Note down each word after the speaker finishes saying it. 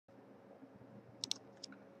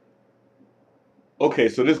Okay,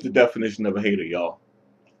 so this is the definition of a hater, y'all.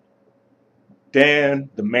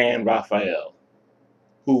 Dan the Man Rafael,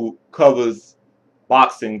 who covers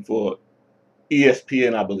boxing for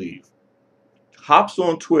ESPN, I believe, hops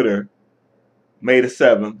on Twitter May the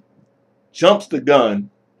 7th, jumps the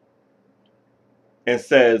gun, and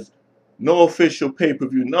says, no official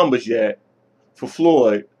pay-per-view numbers yet for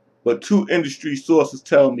Floyd, but two industry sources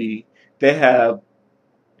tell me they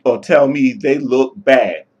look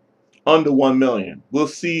bad, under 1 million. We'll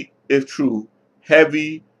see if true.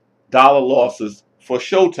 Heavy dollar losses for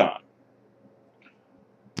Showtime.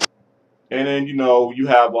 And then, you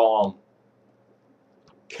have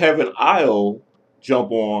Kevin Isle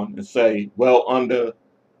jump on and say, well, under,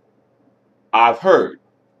 I've heard.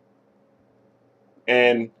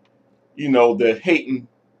 And, the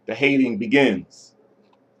hating begins.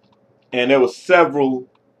 And there were several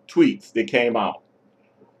tweets that came out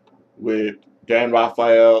with Dan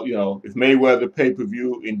Rafael, if Mayweather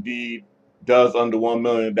pay-per-view indeed does under 1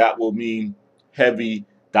 million, that will mean heavy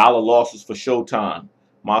dollar losses for Showtime.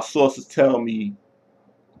 My sources tell me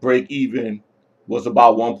break even was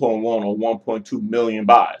about 1.1 or 1.2 million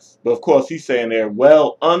buys. But of course, he's saying they're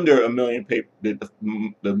well under a million the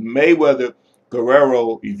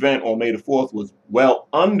Mayweather-Guerrero event on May the 4th was well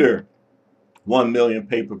under 1 million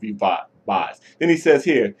pay-per-view buys. Then he says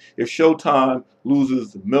here, if Showtime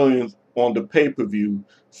loses millions on the pay-per-view,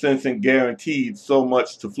 since it guaranteed so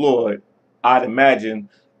much to Floyd, I'd imagine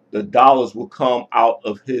the dollars will come out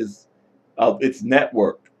of its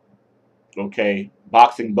network, okay,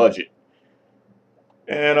 boxing budget.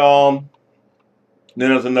 And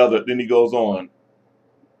then he goes on.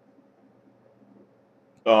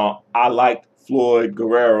 I liked Floyd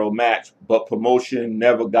Guerrero match, but promotion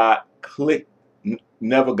never got clicked. No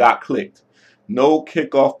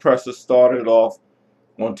kickoff presser started off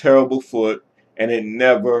on terrible foot, and it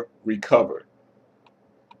never recovered.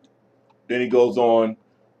 Then he goes on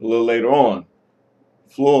a little later on.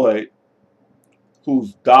 Floyd,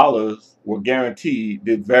 whose dollars were guaranteed,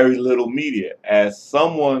 did very little media. As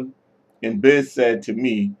someone in biz said to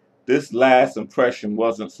me, this last impression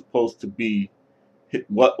wasn't supposed to be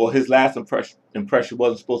his last impression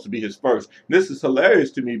wasn't supposed to be his first. This is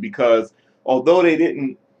hilarious to me because although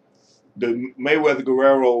the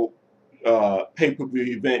Mayweather-Guerrero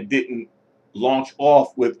pay-per-view event didn't launch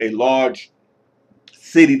off with a large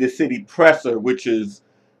city-to-city presser, which is,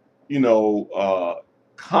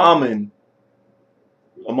 common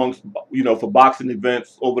amongst, for boxing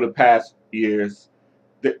events over the past years.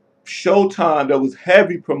 The Showtime, there was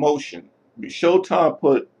heavy promotion. Showtime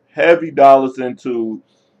put heavy dollars into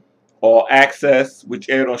All Access, which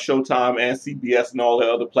aired on Showtime and CBS and all the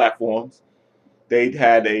other platforms. They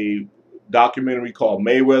had a documentary called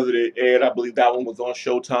Mayweather that aired. I believe that one was on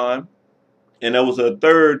Showtime. And there was a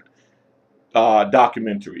third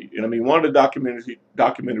documentary. And I mean, one of the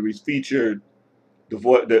documentaries featured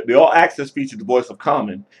the All Access featured the voice of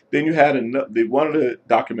Common. Then you had one of the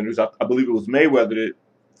documentaries, I believe it was Mayweather, that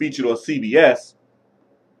featured on CBS.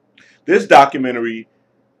 This documentary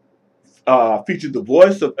featured the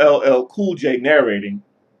voice of LL Cool J narrating.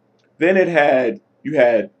 Then you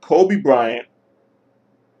had Kobe Bryant,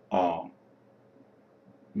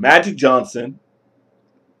 Magic Johnson,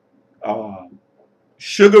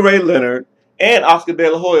 Sugar Ray Leonard, and Oscar De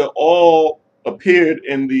La Hoya all appeared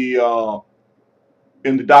in the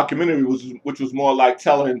documentary, which was more like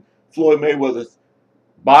telling Floyd Mayweather's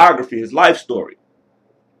biography, his life story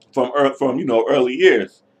from early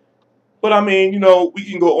years. But I mean, we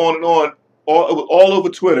can go on and on, all over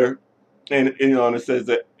Twitter, and it says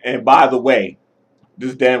that. And by the way,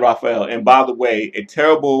 this is Dan Rafael. And by the way, a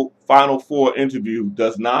terrible Final Four interview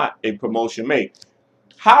does not a promotion make.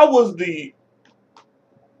 How was the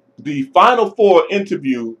Final Four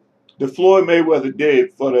interview that Floyd Mayweather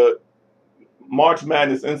did for the March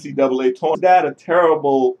Madness NCAA tournament? Was that a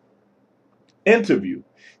terrible interview?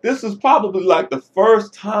 This is probably like the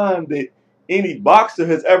first time that any boxer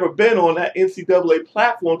has ever been on that NCAA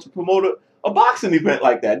platform to promote a boxing event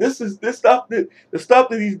like that. The stuff that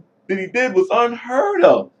he did was unheard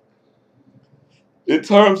of in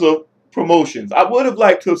terms of promotions. I would have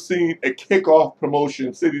liked to have seen a kickoff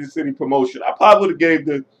promotion, city-to-city promotion. I probably would have gave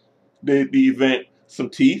the event some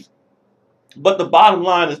teeth. But the bottom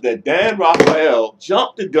line is that Dan Rafael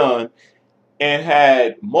jumped the gun and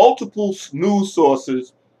had multiple news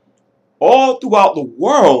sources all throughout the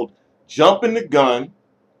world jumping the gun,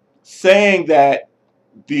 saying that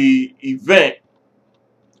the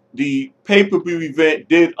pay-per-view event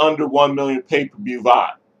did under 1 million pay-per-view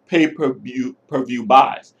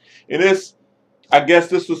buys. And I guess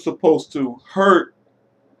this was supposed to hurt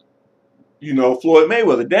you know, Floyd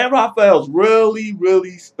Mayweather. Dan Rafael's really,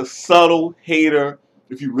 really a subtle hater.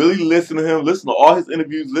 If you really listen to him, listen to all his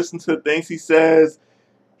interviews, listen to the things he says,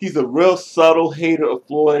 he's a real subtle hater of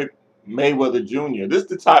Floyd Mayweather Jr. This is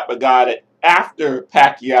the type of guy that after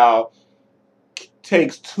Pacquiao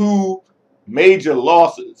takes two major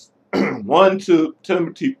losses, one to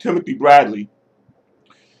Timothy Bradley,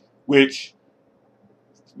 which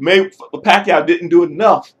Pacquiao didn't do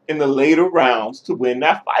enough in the later rounds to win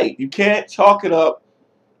that fight. You can't chalk it up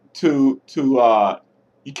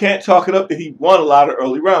you can't chalk it up that he won a lot of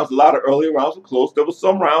early rounds. A lot of early rounds were close. There were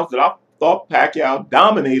some rounds that I thought Pacquiao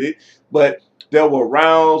dominated, but there were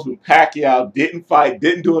rounds when Pacquiao didn't fight,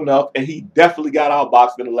 didn't do enough, and he definitely got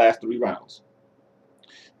outboxed in the last 3 rounds.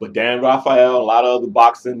 But Dan Rafael, a lot of other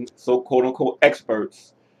boxing, so quote-unquote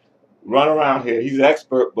experts, run around here. He's an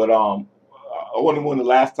expert, but I wonder when the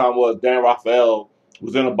last time was Dan Rafael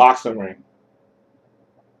was in a boxing ring.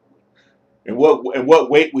 And what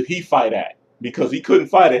weight would he fight at? Because he couldn't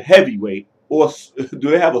fight at heavyweight. Or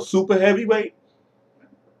do they have a super heavyweight?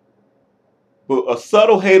 But a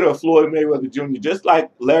subtle hater of Floyd Mayweather Jr., just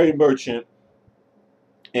like Larry Merchant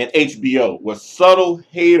and HBO, were subtle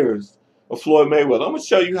haters of Floyd Mayweather. I'm going to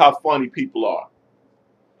show you how funny people are.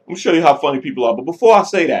 But before I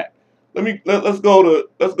say that, let's go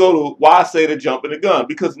to why I say the jumping the gun.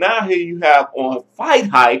 Because now here you have on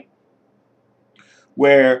Fighthype,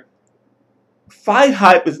 where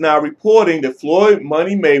Fighthype is now reporting that Floyd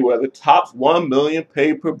Money Mayweather tops 1 million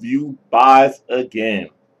pay-per-view buys again.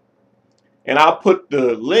 And I'll put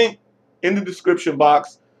the link in the description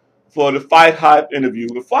box for the Fighthype interview.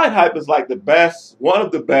 The Fighthype is like the best, one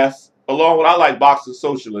of the best, along with I like Boxing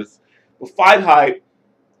Socialists. But Fighthype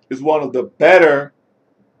is one of the better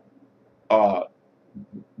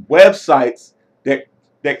websites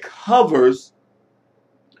that covers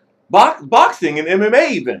boxing and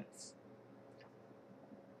MMA events,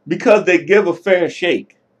 because they give a fair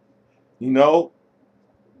shake. You know,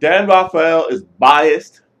 Dan Rafael is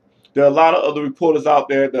biased. There are a lot of other reporters out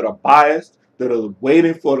there that are biased, that are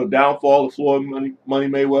waiting for the downfall of Floyd Money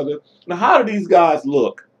Mayweather. Now, how do these guys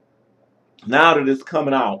look now that it's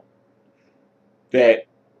coming out that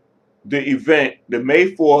the event, the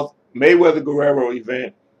May 4th Mayweather-Guerrero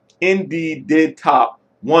event, indeed did top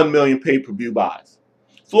 1 million pay-per-view buys?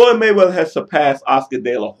 Floyd Mayweather has surpassed Oscar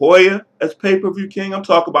De La Hoya as pay-per-view king. I'm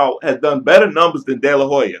talking about has done better numbers than De La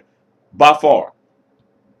Hoya, by far.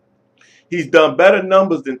 He's done better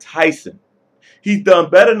numbers than Tyson. He's done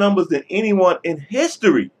better numbers than anyone in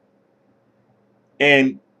history.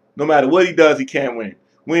 And no matter what he does, he can't win.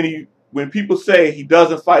 When people say he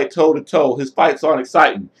doesn't fight toe-to-toe, his fights aren't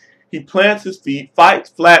exciting. He plants his feet, fights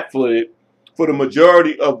flat-footed for the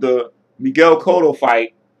majority of the Miguel Cotto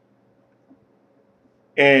fight,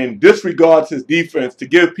 and disregards his defense to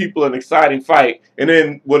give people an exciting fight. And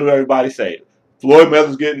then what did everybody say? Floyd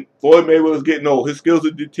Mayweather's getting old. His skills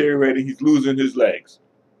are deteriorating. He's losing his legs.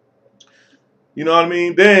 You know what I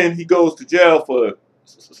mean? Then he goes to jail for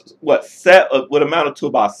what amounted to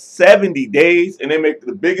about 70 days, and they make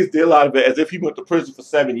the biggest deal out of it as if he went to prison for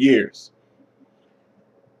 7 years.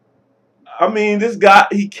 I mean, this guy,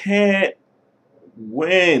 he can't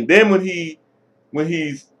win. Then when he's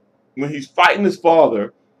fighting his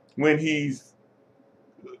father, when he's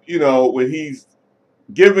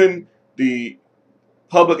given the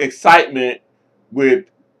public excitement with,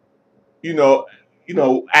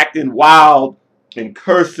 acting wild and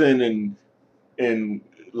cursing and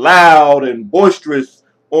loud and boisterous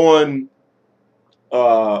on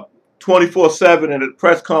 24/7 and at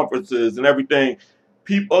press conferences and everything,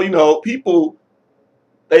 people,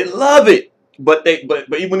 they love it. But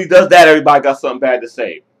even when he does that, everybody got something bad to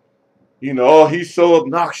say. Oh, he's so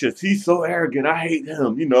obnoxious. He's so arrogant. I hate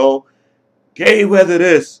him. Gay weather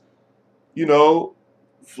this. Just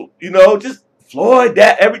Floyd,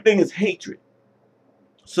 that everything is hatred.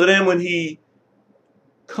 So then when he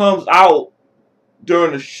comes out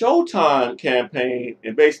during the Showtime campaign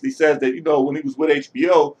and basically says that, when he was with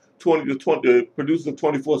HBO, the producers of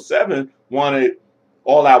 24/7 wanted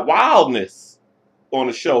all that wildness on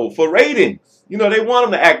the show for ratings. They want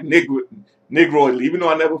him to act negroidly, even though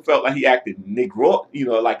I never felt like he acted negroidly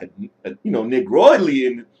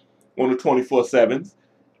on the 24/7s.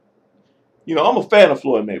 I'm a fan of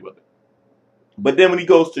Floyd Mayweather. But then when he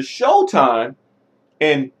goes to Showtime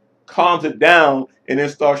and calms it down and then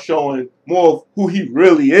starts showing more of who he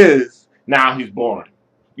really is, now he's boring.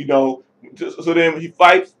 So then he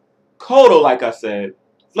fights Cotto, like I said,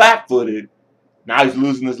 flat-footed. Now he's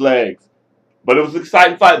losing his legs. But it was an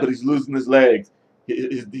exciting fight, but he's losing his legs.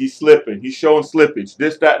 He's slipping. He's showing slippage.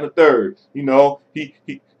 This, that, and the third.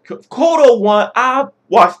 Cotto won. I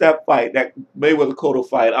Watch that fight, that Mayweather-Cotto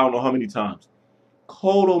fight, I don't know how many times.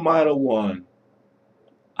 Cotto might have won.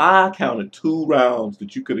 I counted 2 rounds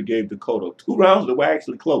that you could have gave to Cotto. 2 rounds that were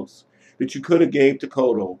actually close that you could have gave to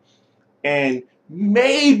Cotto. And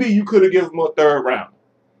maybe you could have given him a 3rd round.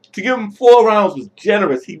 To give him 4 rounds was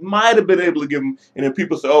generous. He might have been able to give him, and then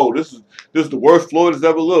people say, "Oh, this is the worst Floyd has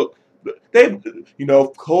ever looked."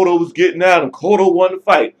 Cotto was getting out and Cotto won the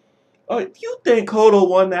fight. If you think Cotto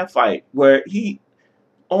won that fight, where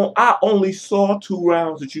I only saw 2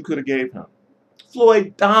 rounds that you could have gave him.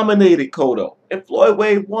 Floyd dominated Cotto, and Floyd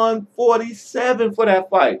weighed 147 for that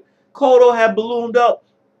fight. Cotto had ballooned up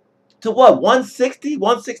to what, 160,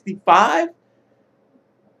 165?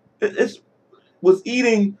 It was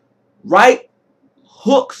eating right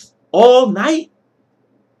hooks all night.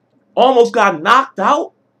 Almost got knocked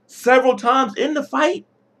out several times in the fight.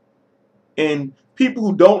 And people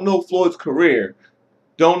who don't know Floyd's career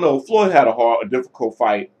don't know Floyd had a difficult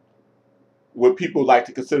fight. What people like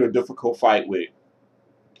to consider a difficult fight with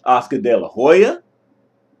Oscar De La Hoya,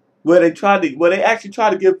 where they actually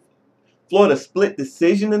tried to give Floyd a split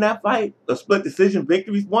decision in that fight, a split decision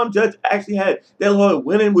victory. One judge actually had De La Hoya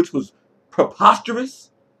winning, which was preposterous.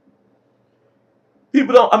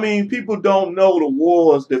 People don't know the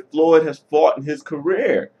wars that Floyd has fought in his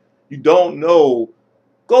career. You don't know.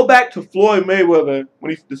 Go back to Floyd Mayweather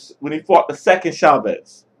when he fought the 2nd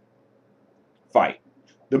Chavez fight,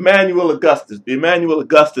 the Emmanuel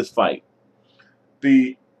Augustus fight,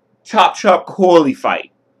 the Chop Corley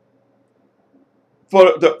fight, for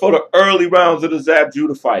the early rounds of the Zab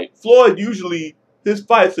Judah fight. Floyd his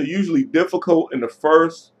fights are usually difficult in the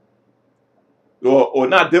first, or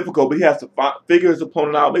not difficult, but he has to figure his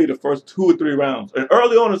opponent out maybe the first 2 or 3 rounds. And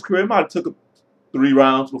early on in his career, it might have took 3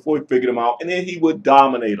 rounds before he figured him out, and then he would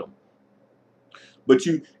dominate him. But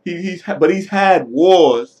he's had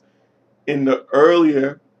wars in the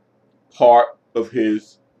earlier part of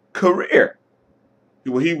his career,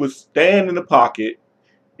 where he would stand in the pocket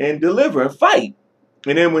and deliver and fight.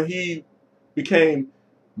 And then when he became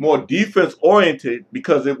more defense-oriented,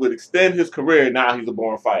 because it would extend his career, now he's a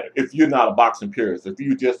born fighter. If you're not a boxing purist, if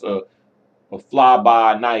you're just a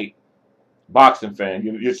fly-by-night boxing fan,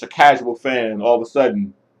 you're just a casual fan, all of a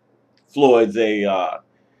sudden, Floyd's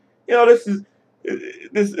this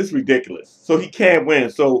is ridiculous. So he can't win.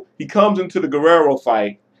 So he comes into the Guerrero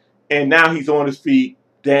fight, and now he's on his feet,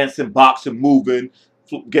 dancing, boxing, moving.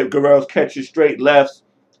 Guerrero's catching straight lefts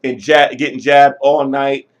and getting jabbed all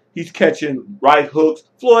night. He's catching right hooks.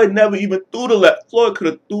 Floyd never even threw the left. Floyd could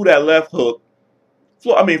have threw that left hook.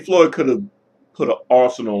 Floyd could have put an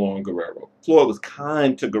arsenal on Guerrero. Floyd was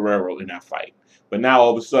kind to Guerrero in that fight. But now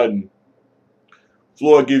all of a sudden,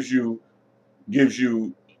 Floyd gives you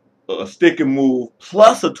a stick and move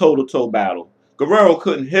plus a toe-to-toe battle. Guerrero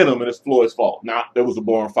couldn't hit him, and it's Floyd's fault. Now, it was a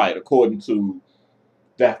boring fight, according to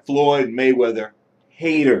that Floyd Mayweather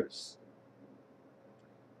haters.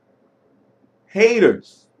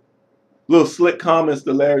 Little slick comments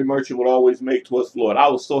that Larry Merchant would always make towards Floyd. I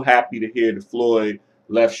was so happy to hear that Floyd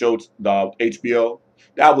left HBO.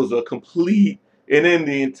 That was a complete, and then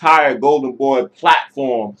the entire Golden Boy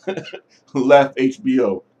platform left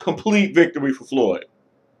HBO. Complete victory for Floyd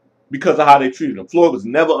because of how they treated him. Floyd was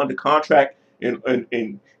never under contract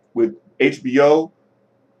with HBO.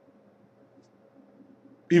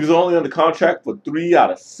 He was only under contract for 3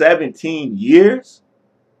 out of 17 years.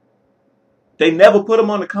 They never put him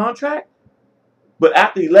on the contract. But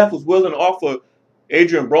after he left, was willing to offer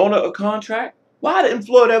Adrian Broner a contract. Why didn't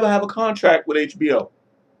Floyd ever have a contract with HBO?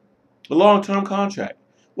 A long-term contract.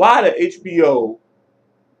 Why did HBO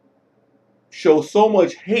show so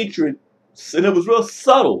much hatred, and it was real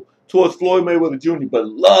subtle, towards Floyd Mayweather Jr., but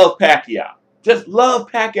love Pacquiao. Just love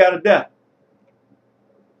Pacquiao to death.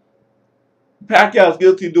 Pacquiao's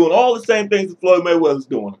guilty of doing all the same things that Floyd Mayweather's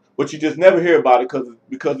doing, but you just never hear about it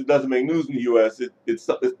because it doesn't make news in the U.S. It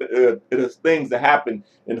is things that happen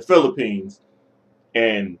in the Philippines,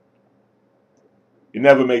 and it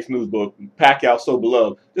never makes news. But Pacquiao's so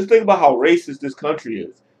beloved. Just think about how racist this country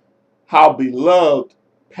is, how beloved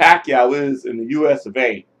Pacquiao is in the U.S. of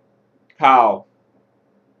A. How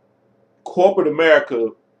corporate America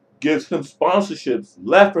gives him sponsorships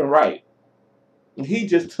left and right. And he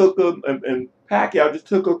just took and Pacquiao just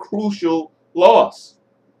took a crucial loss.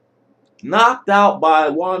 Knocked out by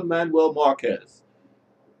Juan Manuel Marquez,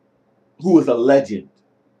 who is a legend.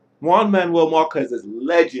 Juan Manuel Marquez is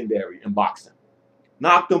legendary in boxing.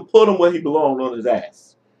 Knocked him, put him where he belonged, on his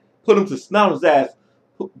ass. Put him not on his ass.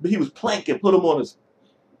 He was planking, put him on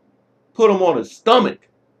his stomach.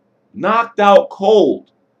 Knocked out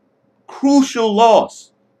cold. Crucial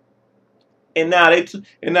loss. And now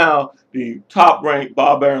the top ranked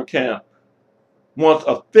barbarian camp wants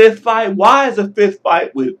a fifth fight. Why is a fifth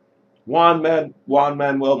fight with Juan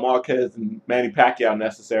Manuel Marquez and Manny Pacquiao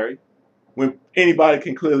necessary? When anybody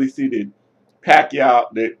can clearly see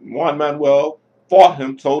that Juan Manuel fought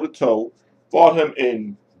him toe to toe, fought him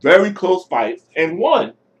in very close fights, and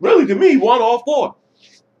won. Really, to me, won all four.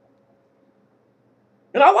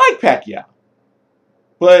 And I like Pacquiao.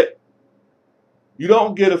 But you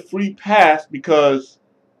don't get a free pass because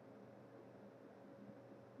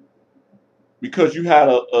you had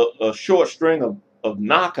a short string of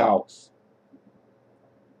knockouts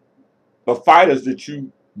of fighters that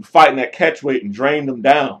you fighting at catchweight and drained them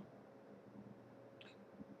down.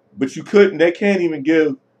 But you couldn't,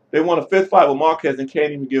 they want a fifth fight with Marquez and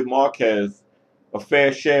can't even give Marquez a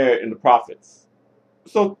fair share in the profits.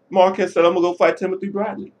 So Marquez said, I'm going to go fight Timothy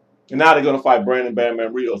Bradley. And now they're going to fight Brandon Bam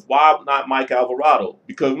Bam Rios. Why not Mike Alvarado?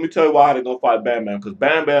 Because let me tell you why they're going to fight Bam Bam. Because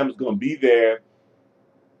Bam Bam is going to be there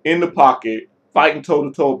in the pocket, fighting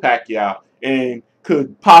toe-to-toe Pacquiao, and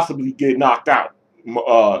could possibly get knocked out,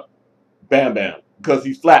 Bam Bam, because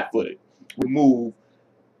he's flat-footed. Move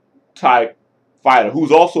type fighter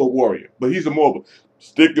who's also a warrior, but he's a more of a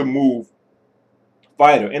stick and move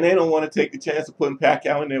fighter. And they don't want to take the chance of putting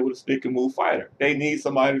Pacquiao in there with a stick and move fighter. They need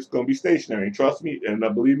somebody who's going to be stationary. And trust me, and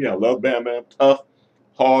believe me, I love Bam Bam. Tough,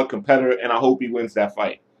 hard competitor, and I hope he wins that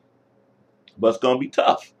fight. But it's going to be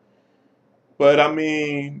tough. But I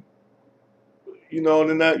mean,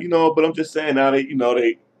 but I'm just saying now you're not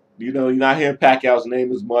hearing Pacquiao's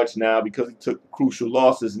name as much now because he took crucial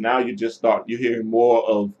losses. Now you're hearing more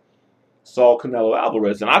of Saul Canelo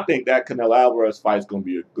Alvarez. And I think that Canelo Alvarez fight is going to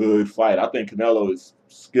be a good fight. I think Canelo is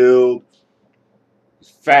skilled, he's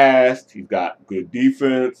fast, he's got good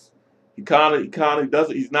defense. He kind of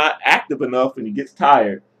doesn't, he's not active enough and he gets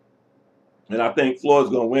tired. And I think Floyd's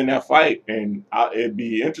going to win that fight. And it'd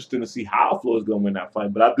be interesting to see how Floyd's going to win that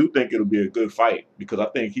fight. But I do think it'll be a good fight because I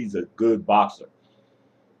think he's a good boxer.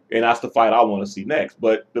 And that's the fight I want to see next.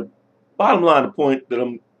 But the bottom line, the point that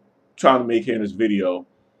I'm trying to make here in this video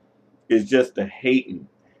is just the hating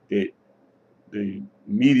that the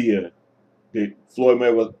media, that Floyd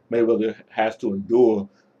Mayweather has to endure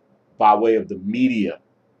by way of the media.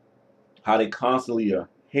 How they constantly are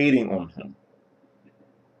hating on him.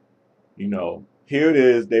 Here it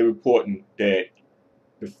is, they reporting that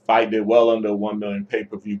the fight did well under 1 million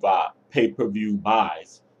pay-per-view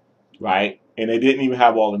buys, right? And they didn't even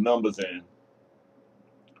have all the numbers in,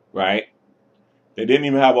 right? They didn't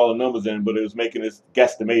even have all the numbers in, but it was making this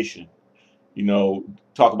guesstimation.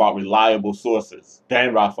 Talk about reliable sources,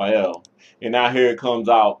 Dan Rafael. And now here it comes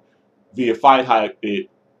out via Fighthype that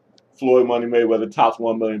Floyd Money Mayweather tops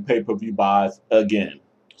 1 million pay-per-view buys again.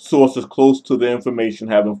 Sources close to the information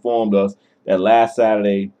have informed us that last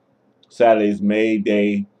Saturday's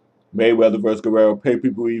Mayday Mayweather-Guerrero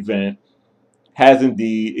pay-per-view event has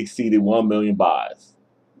indeed exceeded 1 million buys.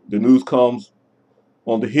 The news comes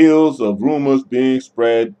on the heels of rumors being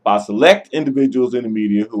spread by select individuals in the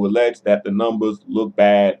media who allege that the numbers look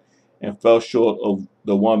bad and fell short of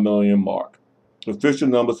the 1 million mark. Official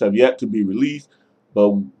numbers have yet to be released, but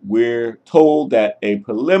we're told that a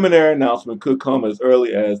preliminary announcement could come as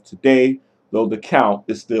early as today, though the count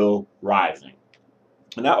is still rising.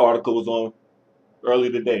 And that article was on early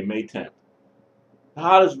today, May 10th.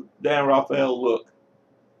 How does Dan Rafael look,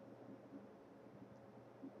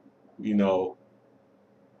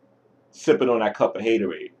 sipping on that cup of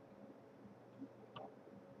haterade?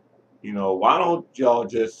 Why don't y'all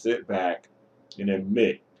just sit back and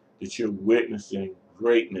admit that you're witnessing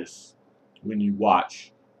greatness when you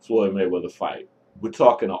watch Floyd Mayweather fight? We're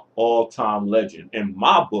talking an all-time legend. In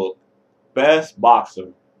my book, best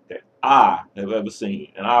boxer that I have ever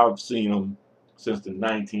seen. And I've seen him since the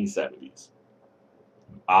 1970s.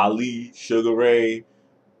 Ali, Sugar Ray.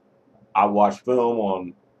 I watched film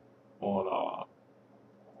on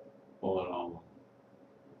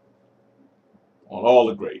all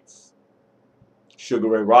the greats. Sugar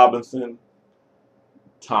Ray Robinson,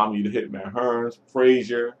 Tommy the Hitman Hearns,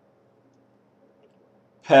 Frazier,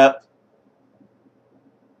 Pep,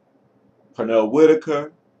 Pernell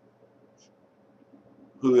Whitaker,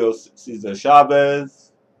 Julio Cesar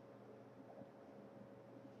Chavez.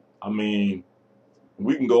 I mean,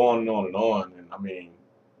 we can go on and on and on. And I mean,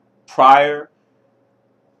 prior,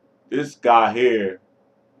 this guy here,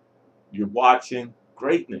 you're watching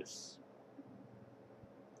greatness.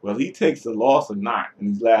 Well, he takes a loss or not in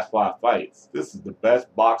these last 5 fights. This is the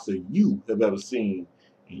best boxer you have ever seen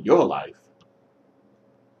in your life.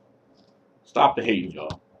 Stop the hating,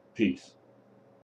 y'all. Peace.